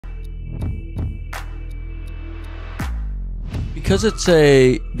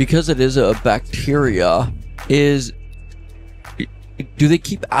because it is a bacteria, do they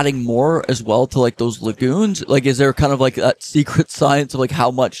keep adding more as well to like those lagoons? Like, is there kind of like that secret science of like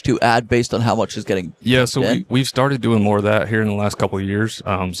how much to add based on how much is getting? Yeah, so we've started doing more of that here in the last couple of years.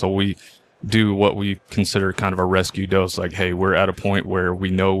 So we do what we consider kind of a rescue dose. Like, hey, we're at a point where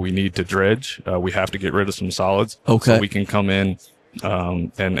we know we need to dredge. We have to get rid of some solids. Okay. So we can come in,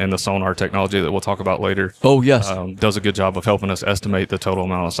 and the sonar technology that we'll talk about later. Oh, yes. Does a good job of helping us estimate the total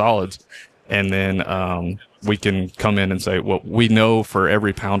amount of solids. And then we can come in and say, well, we know for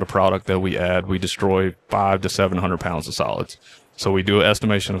every pound of product that we add, we destroy 500 to 700 pounds of solids. So we do an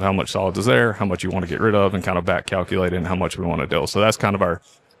estimation of how much solids is there, how much you want to get rid of, and kind of back calculate in how much we want to dose. So that's kind of our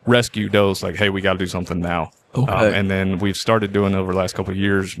rescue dose, like, hey, we got to do something now. Okay. And then we've started doing over the last couple of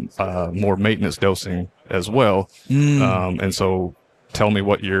years more maintenance dosing as well. And so tell me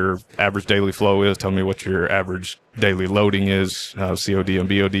what your average daily flow is. Tell me what your average daily loading is, COD and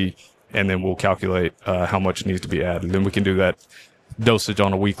BOD. And then we'll calculate how much needs to be added. Then we can do that dosage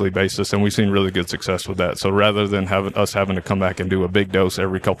on a weekly basis, and we've seen really good success with that. So rather than having to come back and do a big dose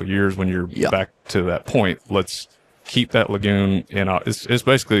every couple of years when you're back to that point, let's keep that lagoon in. It's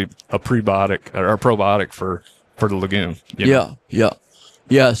basically a prebiotic or a probiotic for the lagoon. You know?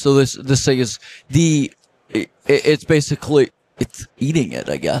 Yeah. So this thing is it's basically it's eating it,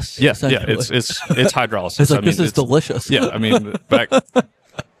 I guess. Yeah. It's hydrolysis. It's like, this is delicious. Yeah. I mean, back.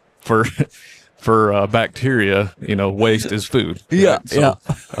 For bacteria, waste is food. Yeah, right?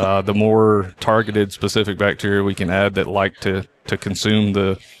 So, the more targeted, specific bacteria we can add that like to consume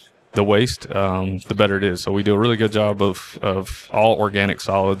the waste, the better it is. So we do a really good job of all organic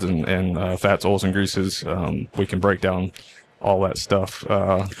solids and fats, oils, and greases. We can break down all that stuff.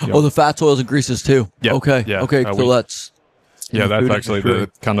 The fats, oils, and greases too. Yeah. Okay. Yeah. Okay. So that's. Yeah, that's actually the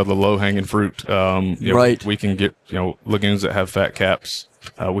kind of the low-hanging fruit. Right. We can get, lagoons that have fat caps.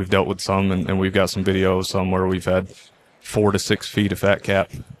 We've dealt with some, and we've got some video of some where we've had 4 to 6 feet of fat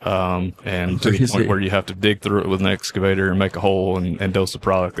cap, and to the point where you have to dig through it with an excavator and make a hole and dose the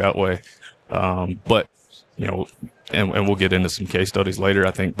product that way. But, and we'll get into some case studies later,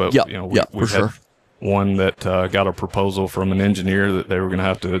 I think. But, we've had one that got a proposal from an engineer that they were going to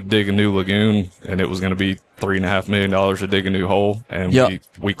have to dig a new lagoon, and it was going to be $3.5 million to dig a new hole, and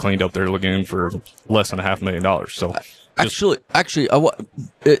we cleaned up their lagoon for less than $500,000. So actually,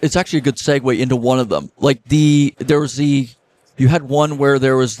 it's actually a good segue into one of them. Like you had one where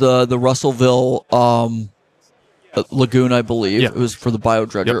there was the Russellville lagoon, I believe. It was for the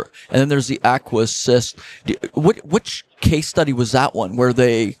biodredger, and then there's the Aquassist. Which case study was that one where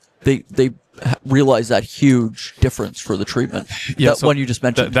they realize that huge difference for the treatment? That one you just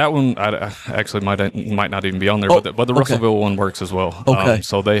mentioned. That one actually might not even be on there, but the Russellville one works as well. Okay.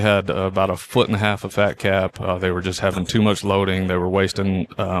 So they had about 1.5 feet of fat cap. They were just having too much loading. They were wasting,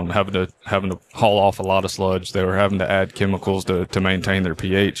 having to haul off a lot of sludge. They were having to add chemicals to maintain their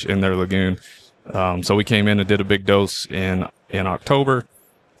pH in their lagoon. So we came in and did a big dose in October.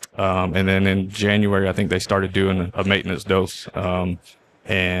 And then in January, I think they started doing a maintenance dose.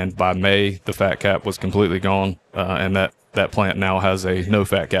 And by May, the fat cap was completely gone, and that plant now has a no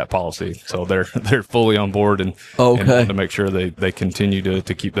fat cap policy. So they're fully on board and to make sure they continue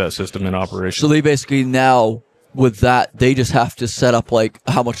to keep that system in operation. So they basically now, with that, they just have to set up like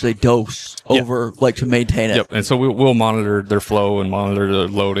how much they dose over like to maintain it. Yep. And so we'll monitor their flow and monitor the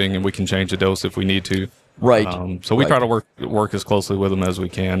loading, and we can change the dose if we need to. Right. So we try to work as closely with them as we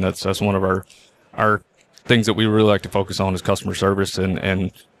can. That's one of our things that we really like to focus on is customer service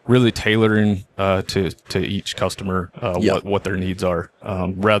and really tailoring to each customer what their needs are,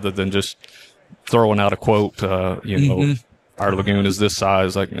 rather than just throwing out a quote. Our lagoon is this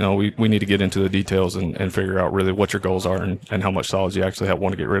size. Like, we need to get into the details and figure out really what your goals are and how much solids you actually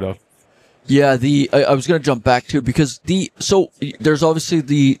want to get rid of. Yeah, I was going to jump back to because there's obviously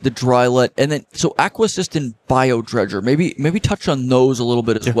the Drylet, and then so Aquassist and biodredger. Maybe touch on those a little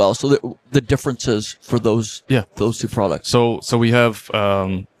bit as well. So the differences for those two products. So we have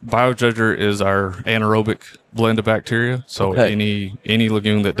biodredger is our anaerobic blend of bacteria. So any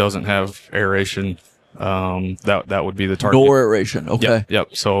lagoon that doesn't have aeration, that would be the target. No aeration. Okay.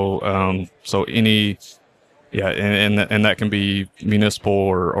 Yep. So any. Yeah, and that can be municipal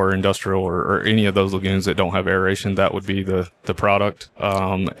or industrial or any of those lagoons that don't have aeration. That would be the product.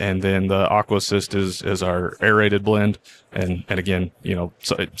 And then the Aquassist is our aerated blend. And again,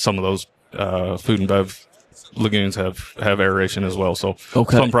 some of those food and bev lagoons have aeration as well. So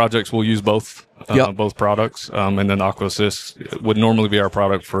some projects will use both products. And then Aquassist would normally be our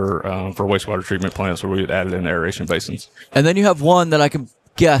product for wastewater treatment plants where we would add it in aeration basins. And then you have one that I can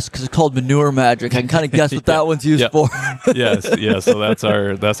guess because it's called Manure Magic. I can kind of guess what that one's used for. Yes, yeah. So that's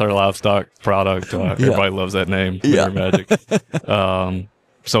our livestock product. Everybody loves that name, Manure Magic.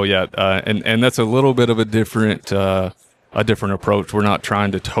 So and that's a little bit of a different approach. We're not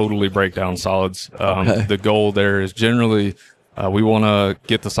trying to totally break down solids. The goal there is generally we want to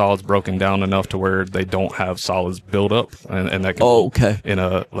get the solids broken down enough to where they don't have solids build up, and that can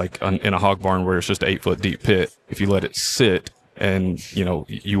in a hog barn where it's just an 8-foot deep pit. If you let it sit, and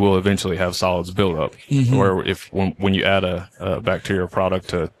you will eventually have solids build up. Or when you add a bacteria product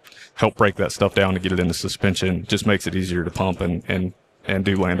to help break that stuff down to get it into suspension, just makes it easier to pump and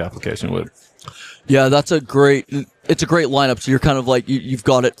do land application with. Yeah, it's a great lineup. So you're kind of like you've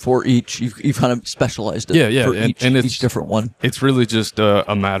got it for each. You've kind of specialized it. For each different one. It's really just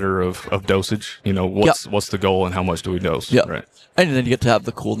a matter of dosage. What's the goal and how much do we dose? Yeah. Right. And then you get to have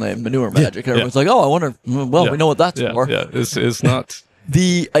the cool name Manure Magic. Everyone's like, oh, I wonder. Well, we know what that's for. Yeah, it's not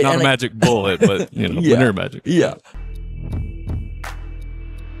not a magic bullet, but Manure Magic. Yeah.